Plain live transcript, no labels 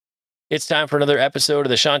It's time for another episode of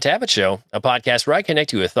The Sean Tabbett Show, a podcast where I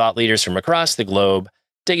connect you with thought leaders from across the globe,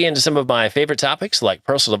 digging into some of my favorite topics like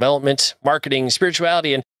personal development, marketing,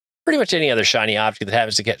 spirituality, and pretty much any other shiny object that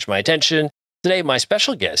happens to catch my attention. Today, my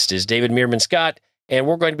special guest is David Meerman Scott, and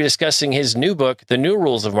we're going to be discussing his new book, The New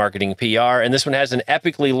Rules of Marketing PR. And this one has an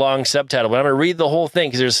epically long subtitle, but I'm going to read the whole thing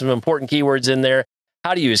because there's some important keywords in there.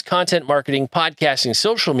 How to use content marketing, podcasting,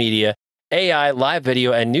 social media, AI, live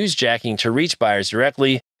video, and newsjacking to reach buyers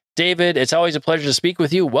directly. David, it's always a pleasure to speak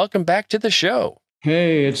with you. Welcome back to the show.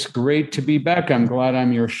 Hey, it's great to be back. I'm glad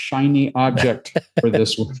I'm your shiny object for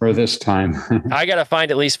this time. I got to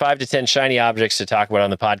find at least 5 to 10 shiny objects to talk about on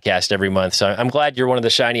the podcast every month. So I'm glad you're one of the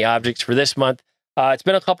shiny objects for this month. It's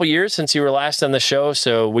been a couple years since you were last on the show,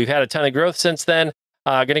 so we've had a ton of growth since then.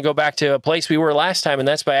 Going to go back to a place we were last time, and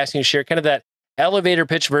that's by asking you to share kind of that elevator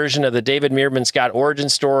pitch version of the David Meerman Scott origin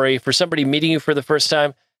story for somebody meeting you for the first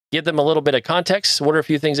time. Give them a little bit of context. What are a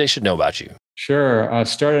few things they should know about you? Sure.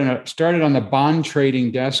 Started on the bond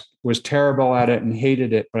trading desk, was terrible at it and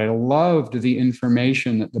hated it, but I loved the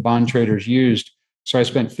information that the bond traders used. So I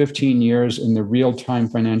spent 15 years in the real-time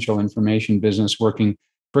financial information business working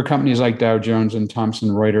for companies like Dow Jones and Thomson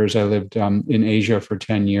Reuters. I lived in Asia for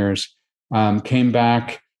 10 years, came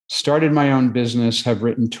back, started my own business, have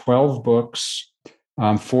written 12 books.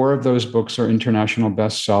 4 of those books are international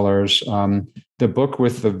bestsellers. The book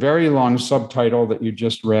with the very long subtitle that you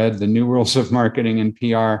just read, The New Rules of Marketing and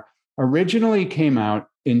PR, originally came out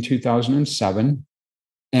in 2007.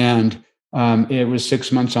 And it was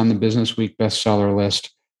 6 months on the Business Week bestseller list.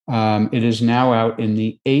 It is now out in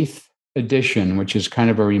the 8th edition, which is kind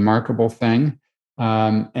of a remarkable thing.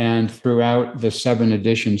 And throughout the 7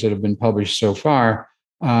 editions that have been published so far,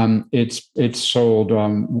 it's sold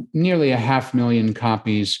nearly 500,000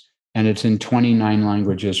 copies, and it's in 29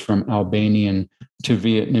 languages from Albanian to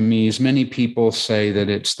Vietnamese. Many people say that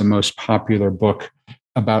it's the most popular book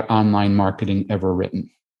about online marketing ever written.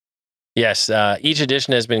 Yes, each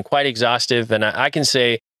edition has been quite exhaustive, and I can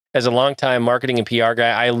say, as a longtime marketing and PR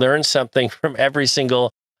guy, I learned something from every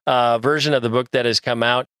single version of the book that has come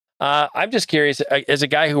out. I'm just curious, as a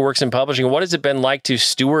guy who works in publishing, what has it been like to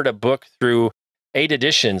steward a book through 8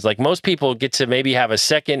 editions? Like most people get to maybe have a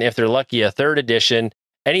second, if they're lucky, a 3rd edition.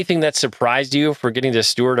 Anything that surprised you for getting to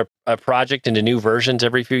steward a project into new versions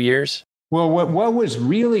every few years? Well, what was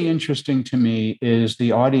really interesting to me is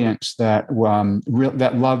the audience that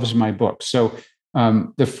loves my book. So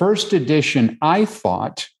the first edition, I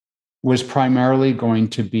thought, was primarily going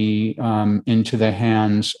to be into the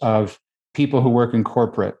hands of people who work in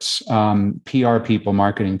corporates, PR people,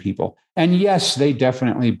 marketing people. And yes, they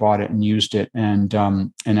definitely bought it and used it. And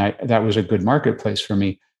that was a good marketplace for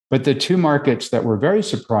me. But the 2 markets that were very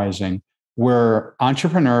surprising were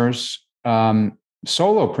entrepreneurs,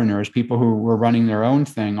 solopreneurs, people who were running their own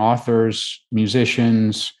thing, authors,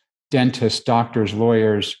 musicians, dentists, doctors,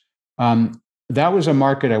 lawyers. That was a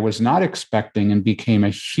market I was not expecting and became a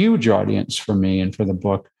huge audience for me and for the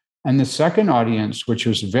book. And the second audience, which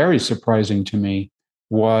was very surprising to me,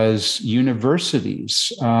 was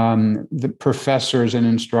universities, the professors and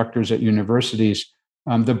instructors at universities.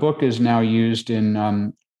 The book is now used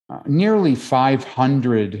in nearly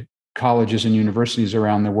 500 colleges and universities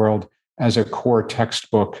around the world as a core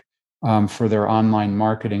textbook for their online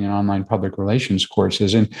marketing and online public relations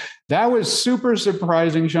courses. And that was super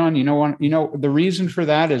surprising, Sean. The reason for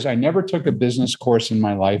that is I never took a business course in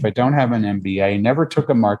my life. I don't have an MBA, never took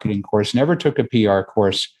a marketing course, never took a PR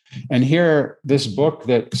course. And here, this book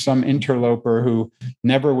that some interloper who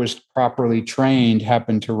never was properly trained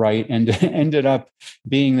happened to write and ended up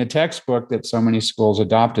being the textbook that so many schools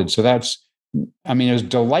adopted. So it was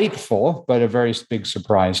delightful, but a very big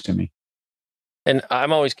surprise to me. And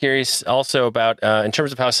I'm always curious also about, in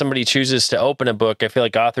terms of how somebody chooses to open a book, I feel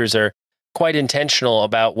like authors are quite intentional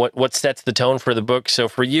about what sets the tone for the book. So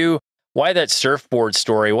for you, why that surfboard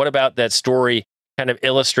story? What about that story kind of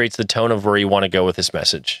illustrates the tone of where you want to go with this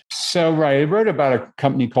message? So, right, I wrote about a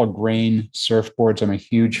company called Grain Surfboards. I'm a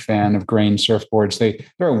huge fan of Grain Surfboards.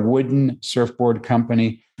 They're a wooden surfboard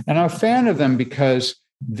company, and I'm a fan of them because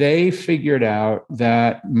they figured out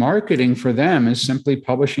that marketing for them is simply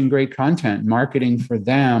publishing great content. Marketing for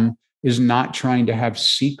them is not trying to have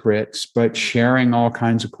secrets, but sharing all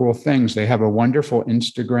kinds of cool things. They have a wonderful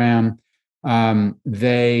Instagram.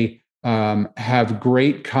 They have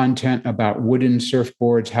great content about wooden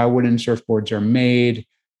surfboards, how wooden surfboards are made.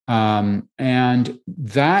 And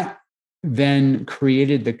that then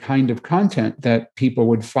created the kind of content that people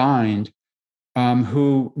would find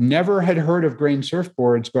who never had heard of grain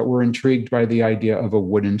surfboards, but were intrigued by the idea of a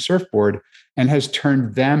wooden surfboard, and has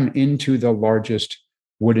turned them into the largest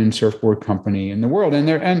wooden surfboard company in the world.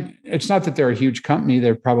 And it's not that they're a huge company.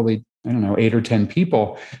 They're probably, I don't know, 8 or 10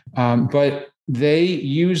 people. But they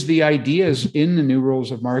use the ideas in the new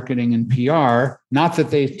rules of marketing and PR. Not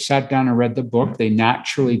that they sat down and read the book. They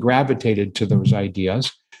naturally gravitated to those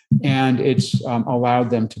ideas. And it's allowed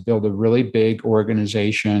them to build a really big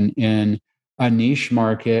organization in a niche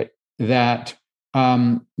market that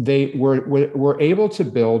they were able to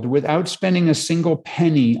build without spending a single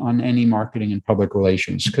penny on any marketing and public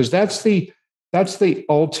relations, because that's the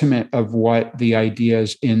ultimate of what the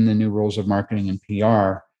ideas in the new rules of marketing and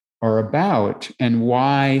PR are about, and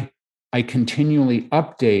why I continually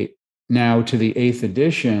update now to the 8th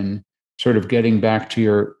edition. Sort of getting back to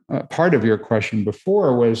your part of your question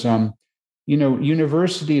before was,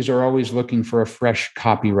 universities are always looking for a fresh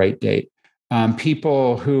copyright date.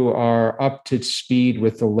 People who are up to speed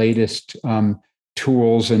with the latest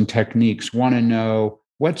tools and techniques want to know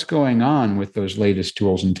what's going on with those latest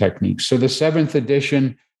tools and techniques. So the 7th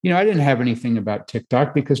edition, I didn't have anything about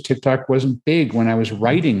TikTok because TikTok wasn't big when I was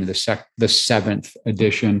writing the 7th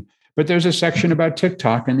edition, but there's a section about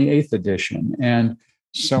TikTok in the 8th edition and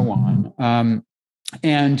so on.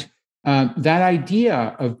 That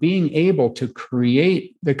idea of being able to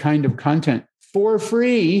create the kind of content for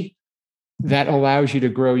free that allows you to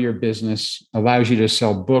grow your business, allows you to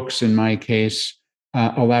sell books, in my case,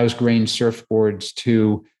 allows Grain Surfboards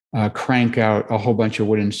to crank out a whole bunch of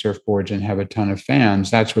wooden surfboards and have a ton of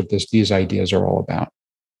fans. That's what these ideas are all about.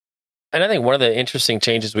 And I think one of the interesting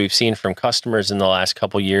changes we've seen from customers in the last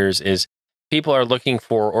couple of years is people are looking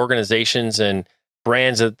for organizations and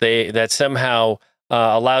brands that somehow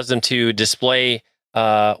allows them to display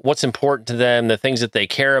what's important to them, the things that they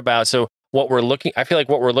care about. So I feel like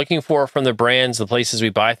what we're looking for from the brands, the places we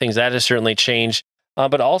buy things, that has certainly changed.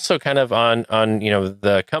 But also kind of on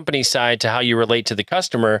the company side to how you relate to the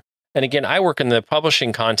customer. And again, I work in the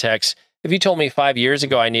publishing context. If you told me 5 years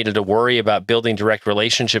ago I needed to worry about building direct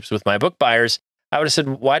relationships with my book buyers, I would have said,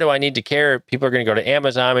 why do I need to care? People are going to go to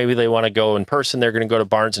Amazon. Maybe they want to go in person. They're going to go to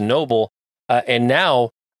Barnes and Noble. And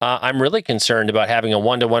now I'm really concerned about having a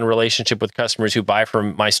one-to-one relationship with customers who buy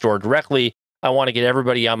from my store directly. I want to get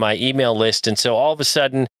everybody on my email list. And so all of a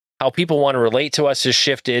sudden, how people want to relate to us has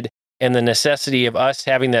shifted. And the necessity of us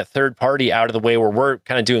having that third party out of the way where we're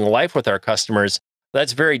kind of doing life with our customers,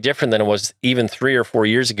 that's very different than it was even 3 or 4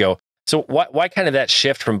 years ago. So why kind of that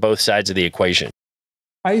shift from both sides of the equation?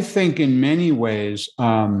 I think in many ways,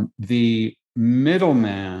 the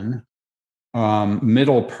middleman,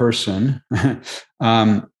 middle person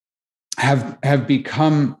have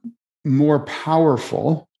become more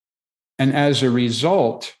powerful. And as a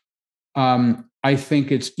result, I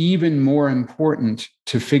think it's even more important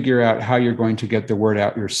to figure out how you're going to get the word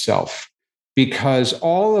out yourself, because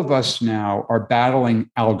all of us now are battling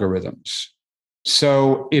algorithms.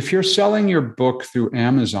 So if you're selling your book through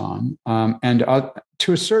Amazon and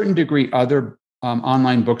to a certain degree, other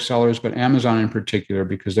online booksellers, but Amazon in particular,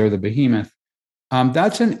 because they're the behemoth,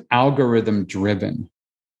 that's an algorithm-driven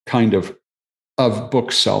kind of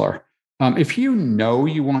bookseller. If you know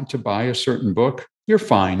you want to buy a certain book, you're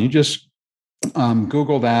fine. You just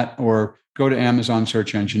Google that or go to Amazon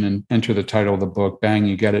search engine and enter the title of the book. Bang,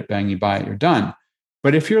 you get it. Bang, you buy it. You're done.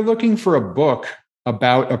 But if you're looking for a book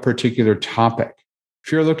about a particular topic,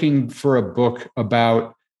 if you're looking for a book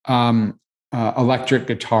about electric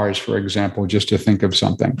guitars, for example, just to think of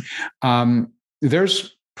something,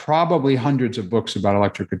 there's probably hundreds of books about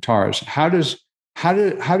electric guitars. How does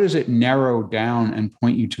it narrow down and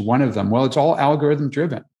point you to one of them? Well, it's all algorithm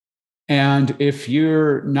driven. And if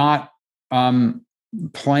you're not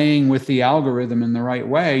playing with the algorithm in the right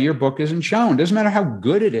way, your book isn't shown. Doesn't matter how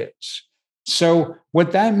good it is. So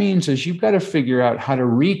what that means is you've got to figure out how to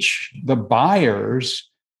reach the buyers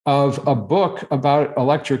of a book about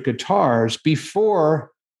electric guitars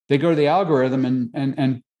before they go to the algorithm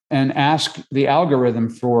and ask the algorithm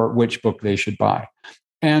for which book they should buy.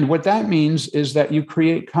 And what that means is that you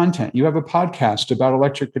create content. You have a podcast about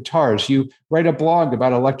electric guitars. You write a blog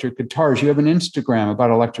about electric guitars. You have an Instagram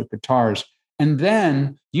about electric guitars. And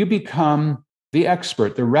then you become the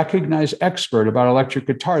expert, the recognized expert about electric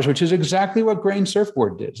guitars, which is exactly what Grain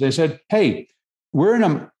Surfboard did. They said, hey, we're in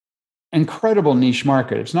an incredible niche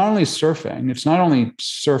market. It's not only surfing, it's not only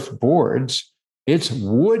surfboards, it's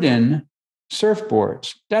wooden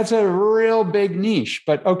surfboards. That's a real big niche.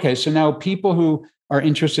 But okay, so now people who are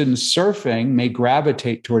interested in surfing may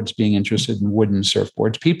gravitate towards being interested in wooden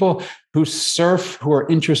surfboards. People who surf, who are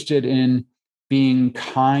interested in being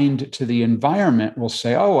kind to the environment will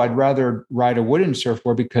say, oh, I'd rather ride a wooden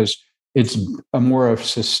surfboard because it's a more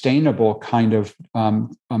sustainable kind of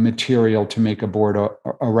a material to make a board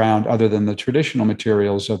around, other than the traditional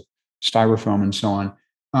materials of styrofoam and so on.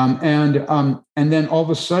 And then all of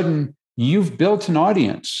a sudden, you've built an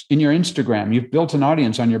audience in your Instagram. You've built an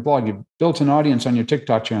audience on your blog. You've built an audience on your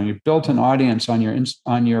TikTok channel. You've built an audience on your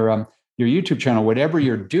YouTube channel. Whatever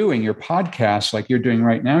you're doing, your podcast, like you're doing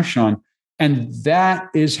right now, Sean. And that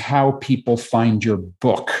is how people find your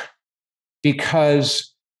book.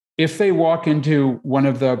 Because if they walk into one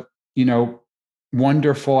of the,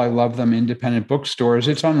 wonderful, I love them, independent bookstores,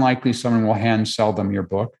 it's unlikely someone will hand sell them your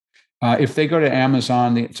book. If they go to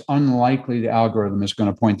Amazon, it's unlikely the algorithm is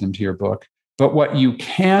going to point them to your book. But what you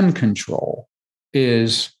can control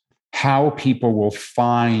is how people will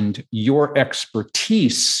find your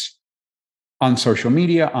expertise on social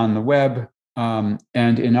media, on the web, and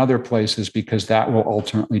in other places, because that will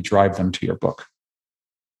ultimately drive them to your book.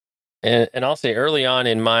 And I'll say, early on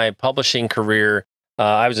in my publishing career,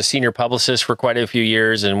 I was a senior publicist for quite a few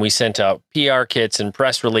years, and we sent out PR kits and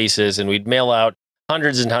press releases, and we'd mail out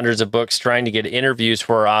hundreds and hundreds of books trying to get interviews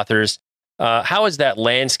for our authors. How has that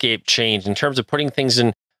landscape changed in terms of putting things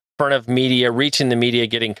in front of media, reaching the media,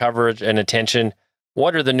 getting coverage and attention?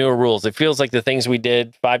 What are the newer rules? It feels like the things we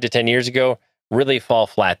did 5 to 10 years ago really fall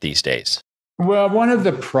flat these days. Well, one of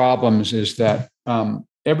the problems is that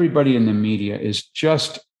everybody in the media is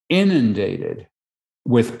just inundated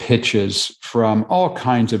with pitches from all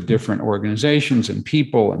kinds of different organizations and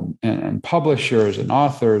people and publishers and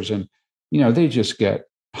authors. And, they just get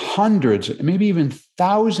hundreds, maybe even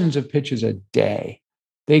thousands of pitches a day.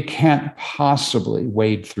 They can't possibly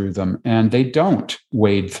wade through them, and they don't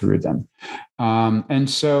wade through them. And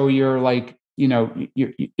so you're like,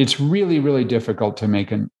 it's really, really difficult to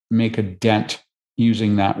make a dent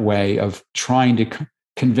using that way of trying to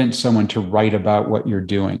convince someone to write about what you're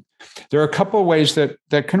doing. There are a couple of ways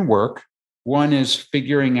that can work. One is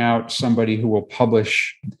figuring out somebody who will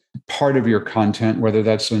publish part of your content, whether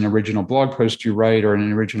that's an original blog post you write or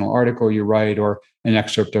an original article you write or an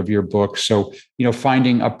excerpt of your book. So,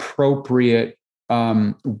 finding appropriate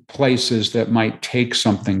places that might take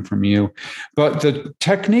something from you. But the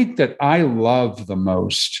technique that I love the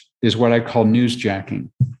most is what I call newsjacking.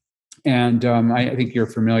 And I think you're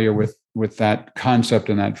familiar with that concept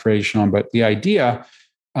and that phrase, Sean. But the idea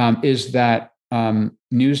is that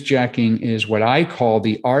newsjacking is what I call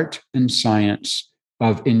the art and science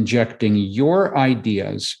of injecting your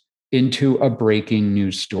ideas into a breaking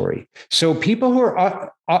news story. So people who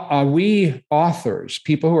are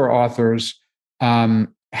people who are authors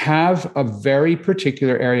have a very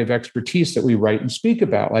particular area of expertise that we write and speak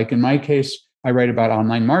about. Like in my case, I write about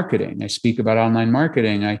online marketing. I speak about online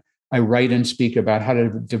marketing. I write and speak about how to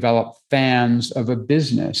develop fans of a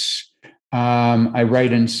business. I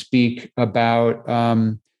write and speak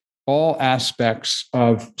about all aspects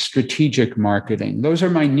of strategic marketing. Those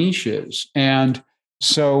are my niches. And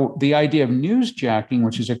so the idea of newsjacking,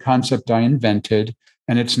 which is a concept I invented,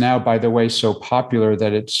 and it's now, by the way, so popular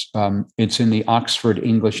that it's in the Oxford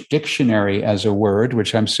English Dictionary as a word,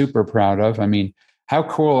 which I'm super proud of. I mean, how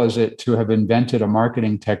cool is it to have invented a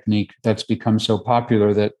marketing technique that's become so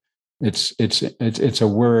popular that it's a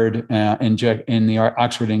word in the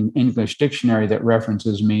Oxford English Dictionary that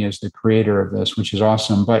references me as the creator of this, which is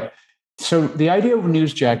awesome. But so the idea of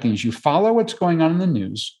newsjacking is you follow what's going on in the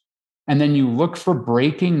news, and then you look for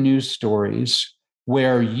breaking news stories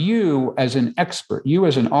where you as an expert, you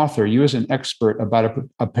as an author, you as an expert about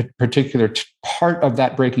a particular part of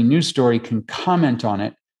that breaking news story can comment on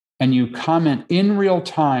it, and you comment in real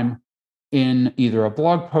time in either a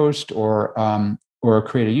blog post or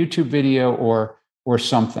create a YouTube video or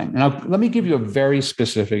something. Now, let me give you a very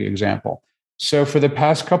specific example. So for the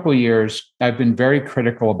past couple of years, I've been very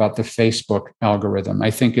critical about the Facebook algorithm.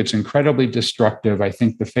 I think it's incredibly destructive. I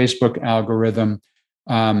think the Facebook algorithm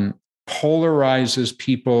polarizes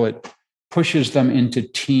people. It pushes them into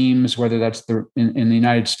teams, whether that's in the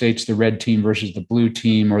United States, the red team versus the blue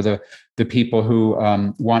team, or the people who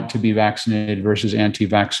want to be vaccinated versus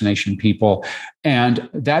anti-vaccination people. And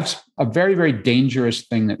that's a very, very dangerous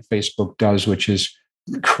thing that Facebook does, which is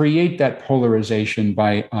create that polarization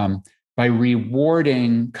by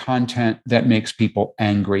rewarding content that makes people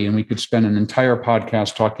angry. And we could spend an entire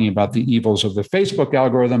podcast talking about the evils of the Facebook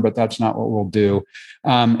algorithm, but that's not what we'll do.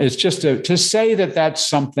 It's just to say that that's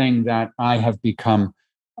something that I have become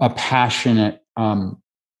passionate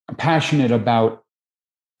about,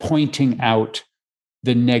 pointing out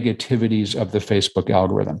the negativities of the Facebook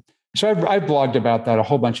algorithm. So I've blogged about that a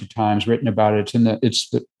whole bunch of times, written about it. In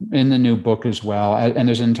the new book as well. And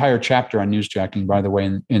there's an entire chapter on newsjacking, by the way,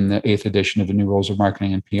 in the 8th edition of the New Rules of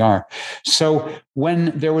Marketing and PR. So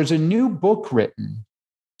when there was a new book written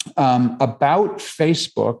about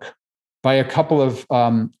Facebook by a couple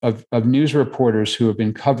of news reporters who have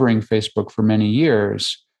been covering Facebook for many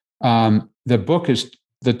years, the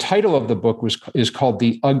title of the book is called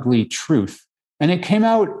 "The Ugly Truth." And it came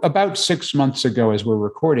out about 6 months ago as we're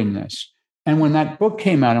recording this. And when that book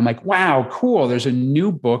came out, I'm like, wow, cool. There's a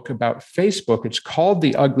new book about Facebook. It's called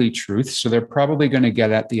The Ugly Truth. So they're probably going to get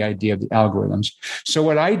at the idea of the algorithms. So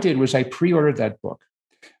what I did was I pre-ordered that book.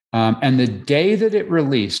 And the day that it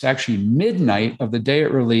released, actually midnight of the day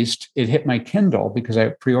it released, it hit my Kindle because I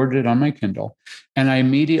pre-ordered it on my Kindle. And I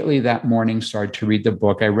immediately that morning started to read the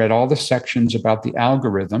book. I read all the sections about the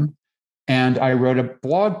algorithm. And I wrote a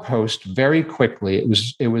blog post very quickly.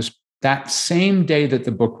 It was that same day that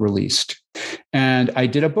the book released. And I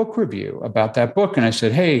did a book review about that book. And I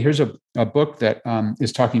said, hey, here's a book that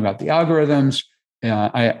is talking about the algorithms.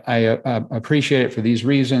 I appreciate it for these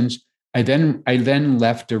reasons. I then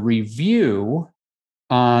left a review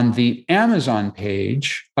on the Amazon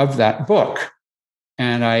page of that book.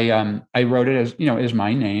 And I wrote it as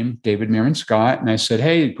my name, David Meerman Scott. And I said,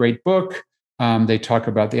 hey, great book. They talk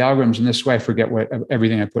about the algorithms in this way. I forget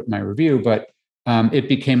everything I put in my review, but it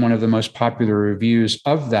became one of the most popular reviews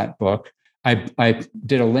of that book. I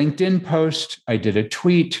did a LinkedIn post. I did a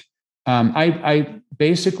tweet. I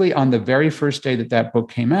basically, on the very first day that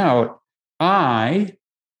book came out,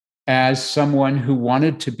 as someone who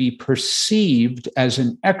wanted to be perceived as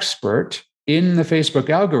an expert in the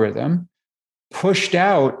Facebook algorithm, pushed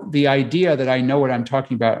out the idea that I know what I'm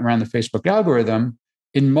talking about around the Facebook algorithm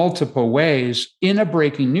in multiple ways in a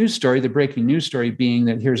breaking news story, the breaking news story being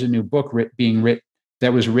that here's a new book being written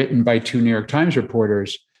that was written by 2 New York Times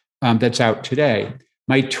reporters that's out today.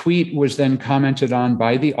 My tweet was then commented on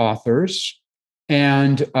by the authors.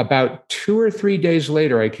 And about 2 or 3 days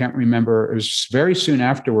later, I can't remember, it was very soon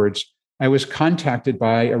afterwards, I was contacted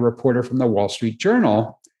by a reporter from the Wall Street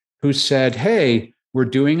Journal who said, hey, we're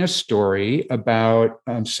doing a story about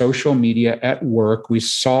social media at work. We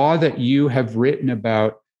saw that you have written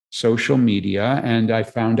about social media, and I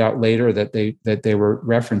found out later that they were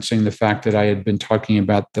referencing the fact that I had been talking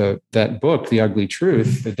about that book, The Ugly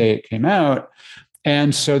Truth, the day it came out.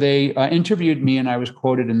 And so they interviewed me, and I was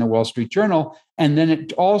quoted in the Wall Street Journal. And then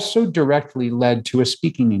it also directly led to a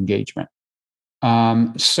speaking engagement.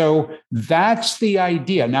 So that's the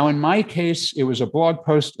idea. Now, in my case, it was a blog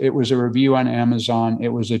post, it was a review on Amazon, it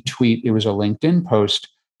was a tweet, it was a LinkedIn post.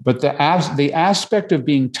 But the aspect of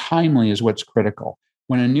being timely is what's critical.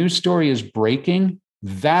 When a news story is breaking,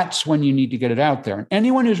 that's when you need to get it out there. And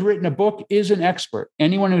anyone who's written a book is an expert.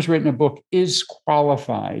 Anyone who's written a book is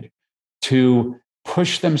qualified to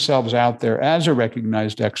push themselves out there as a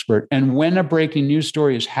recognized expert. And when a breaking news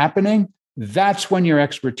story is happening, that's when your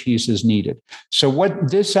expertise is needed. So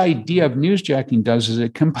what this idea of newsjacking does is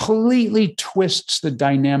it completely twists the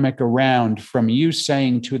dynamic around from you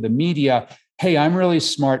saying to the media, hey, I'm really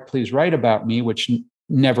smart, please write about me, which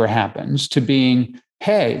never happens, to being,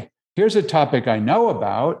 hey, here's a topic I know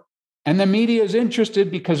about, and the media is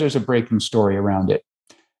interested because there's a breaking story around it.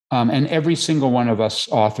 And every single one of us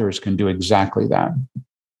authors can do exactly that.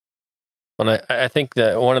 Well, I think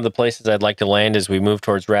that one of the places I'd like to land as we move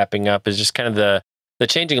towards wrapping up is just kind of the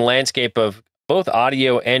changing landscape of both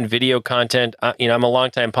audio and video content. I'm a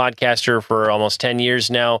longtime podcaster for almost 10 years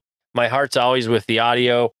now. My heart's always with the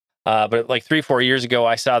audio, but like 3-4 years ago,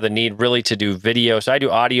 I saw the need really to do video. So I do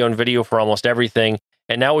audio and video for almost everything.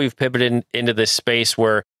 And now we've pivoted into this space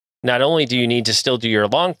where not only do you need to still do your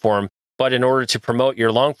long form, but in order to promote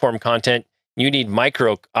your long form content, you need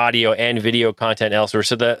micro audio and video content elsewhere.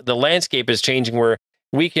 So the landscape is changing where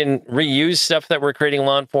we can reuse stuff that we're creating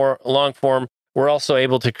long form. We're also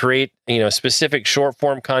able to create, specific short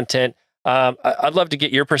form content. I'd love to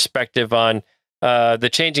get your perspective on the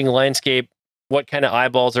changing landscape, what kind of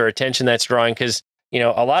eyeballs or attention that's drawing. Because, a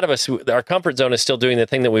lot of us, our comfort zone is still doing the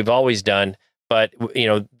thing that we've always done. But,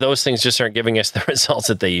 those things just aren't giving us the results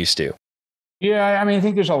that they used to. Yeah, I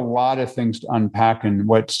think there's a lot of things to unpack in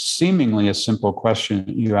what's seemingly a simple question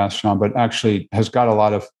you asked, Sean, but actually has got a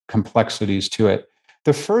lot of complexities to it.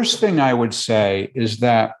 The first thing I would say is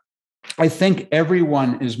that I think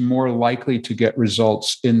everyone is more likely to get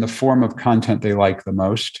results in the form of content they like the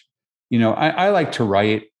most. I like to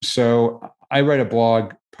write, so I write a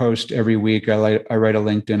blog post every week. I write a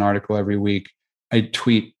LinkedIn article every week. I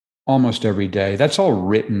tweet almost every day. That's all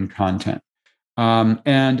written content.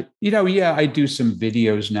 I do some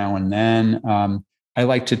videos now and then. I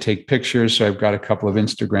like to take pictures. So I've got a couple of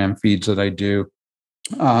Instagram feeds that I do.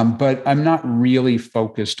 But I'm not really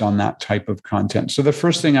focused on that type of content. So the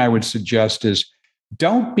first thing I would suggest is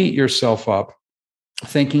don't beat yourself up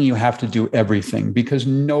thinking you have to do everything, because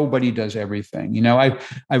nobody does everything.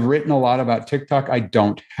 I've written a lot about TikTok. I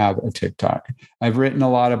don't have a TikTok. I've written a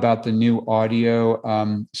lot about the new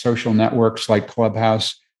audio social networks like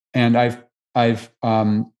Clubhouse, and I've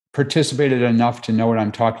participated enough to know what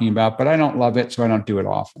I'm talking about, but I don't love it, so I don't do it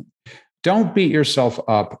often. Don't beat yourself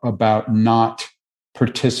up about not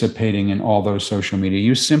participating in all those social media.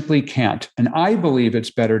 You simply can't. And I believe it's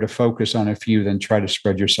better to focus on a few than try to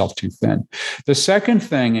spread yourself too thin. The second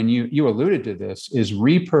thing, and you alluded to this, is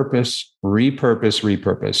repurpose, repurpose,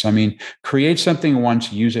 repurpose. I mean, create something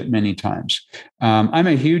once, use it many times. I'm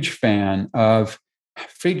a huge fan of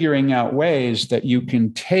figuring out ways that you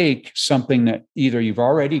can take something that either you've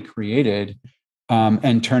already created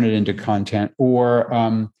and turn it into content, or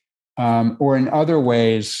in other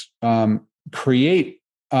ways, create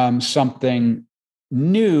something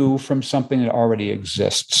new from something that already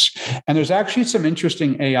exists. And there's actually some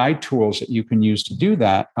interesting AI tools that you can use to do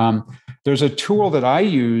that. There's a tool that I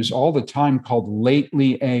use all the time called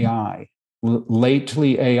Lately AI.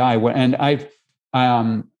 Lately AI. And I've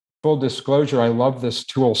full disclosure, I love this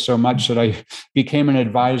tool so much that I became an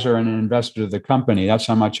advisor and an investor to the company. That's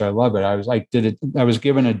how much I love it. I was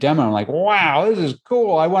given a demo. I'm like, wow, this is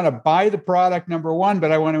cool. I want to buy the product, number one,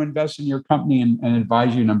 but I want to invest in your company and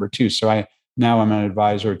advise you, number two. So now I'm an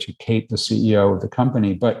advisor to Kate, the CEO of the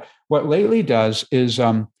company. But what Lately does is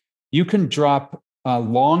you can drop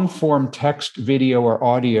long form text, video, or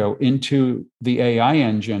audio into the AI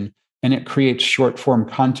engine, and it creates short form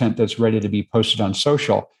content that's ready to be posted on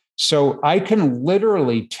social. So I can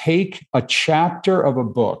literally take a chapter of a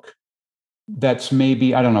book that's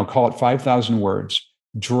maybe, I don't know, call it 5,000 words,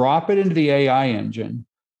 drop it into the AI engine,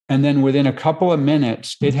 and then within a couple of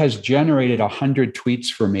minutes, it has generated 100 tweets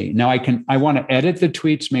for me. Now I want to edit the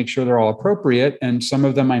tweets, make sure they're all appropriate. And some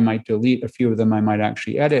of them I might delete, a few of them I might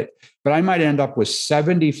actually edit, but I might end up with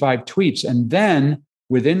 75 tweets. And then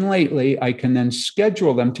within Lately, I can then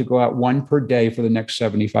schedule them to go out one per day for the next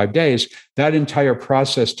 75 days. That entire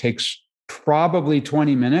process takes probably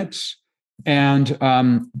 20 minutes. And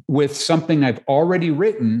with something I've already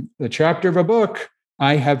written, the chapter of a book,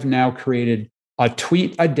 I have now created a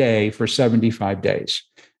tweet a day for 75 days.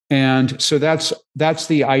 And so that's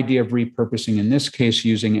the idea of repurposing, in this case,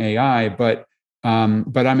 using AI. But I'm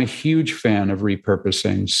a huge fan of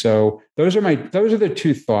repurposing. So those are the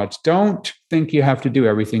two thoughts. Don't think you have to do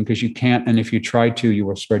everything, because you can't. And if you try to, you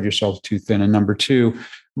will spread yourself too thin. And number two,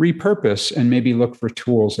 repurpose, and maybe look for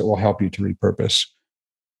tools that will help you to repurpose.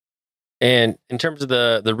 And in terms of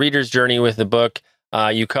the reader's journey with the book,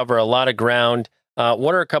 you cover a lot of ground.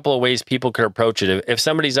 What are a couple of ways people could approach it? If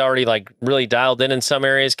somebody's already like really dialed in some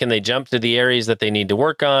areas, can they jump to the areas that they need to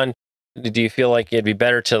work on? Do you feel like it'd be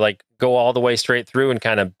better to like go all the way straight through and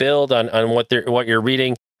kind of build on what you're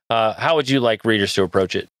reading? How would you like readers to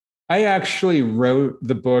approach it? I actually wrote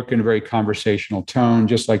the book in a very conversational tone,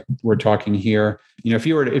 just like we're talking here. If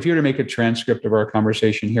you were to make a transcript of our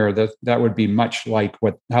conversation here, that would be much like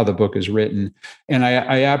how the book is written. And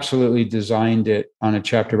I absolutely designed it on a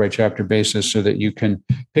chapter by chapter basis so that you can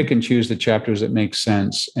pick and choose the chapters that make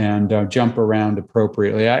sense and jump around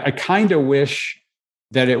appropriately. I kind of wish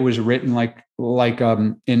that it was written like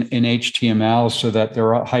in HTML, so that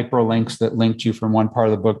there are hyperlinks that linked you from one part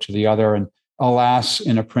of the book to the other. And alas,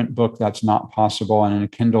 in a print book, that's not possible. And in a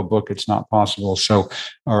Kindle book, it's not possible. So,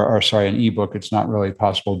 or sorry, an ebook, it's not really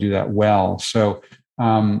possible to do that well. So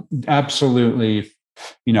absolutely,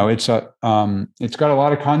 it's got a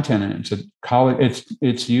lot of content in it. It's a college,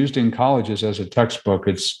 it's used in colleges as a textbook.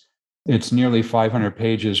 It's nearly 500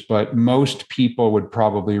 pages, but most people would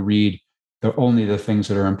probably read only the things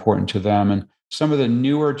that are important to them. And some of the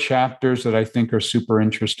newer chapters that I think are super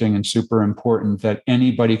interesting and super important that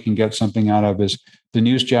anybody can get something out of is the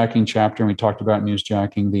newsjacking chapter. And we talked about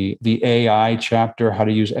newsjacking, the AI chapter, how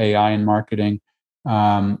to use AI in marketing.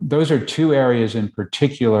 Those are two areas in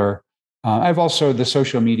particular. I've also the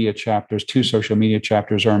social media chapters. 2 social media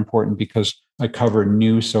chapters are important because I cover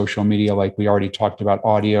new social media, like we already talked about,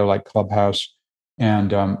 audio, like Clubhouse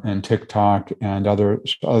and TikTok and other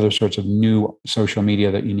sorts of new social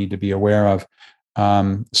media that you need to be aware of.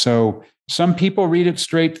 So some people read it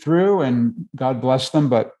straight through, and God bless them,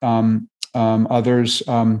 but others,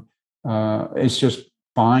 it's just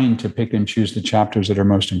fine to pick and choose the chapters that are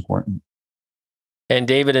most important. And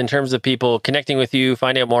David, in terms of people connecting with you,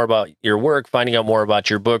 finding out more about your work, finding out more about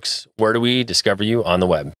your books, where do we discover you on the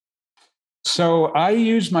web? So I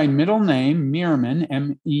use my middle name, Meerman,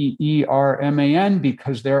 Meerman,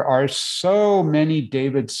 because there are so many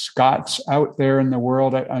David Scotts out there in the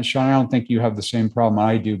world. Sean, I don't think you have the same problem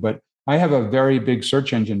I do, but I have a very big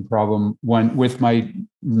search engine problem with my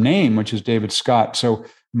name, which is David Scott. So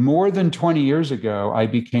more than 20 years ago, I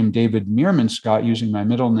became David Meerman Scott using my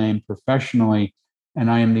middle name professionally. And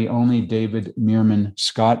I am the only David Meerman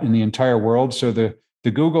Scott in the entire world. So the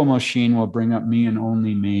Google machine will bring up me and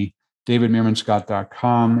only me.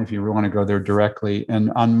 davidmeermanscott.com if you want to go there directly.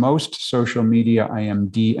 And on most social media, I am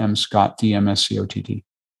DM Scott, DMSCOTT.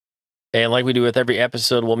 And like we do with every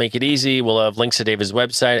episode, we'll make it easy. We'll have links to David's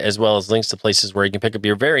website, as well as links to places where you can pick up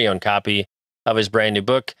your very own copy of his brand new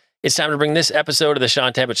book. It's time to bring this episode of the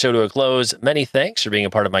Sean Tabat Show to a close. Many thanks for being a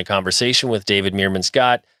part of my conversation with David Meerman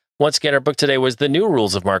Scott. Once again, our book today was The New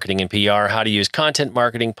Rules of Marketing and PR, How to Use Content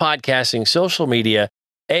Marketing, Podcasting, Social Media,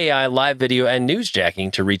 AI, live video, and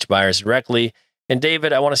newsjacking to reach buyers directly. And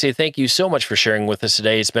David, I want to say thank you so much for sharing with us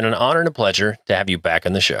today. It's been an honor and a pleasure to have you back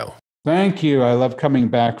on the show. Thank you. I love coming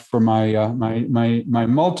back for my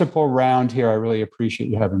multiple round here. I really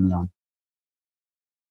appreciate you having me on.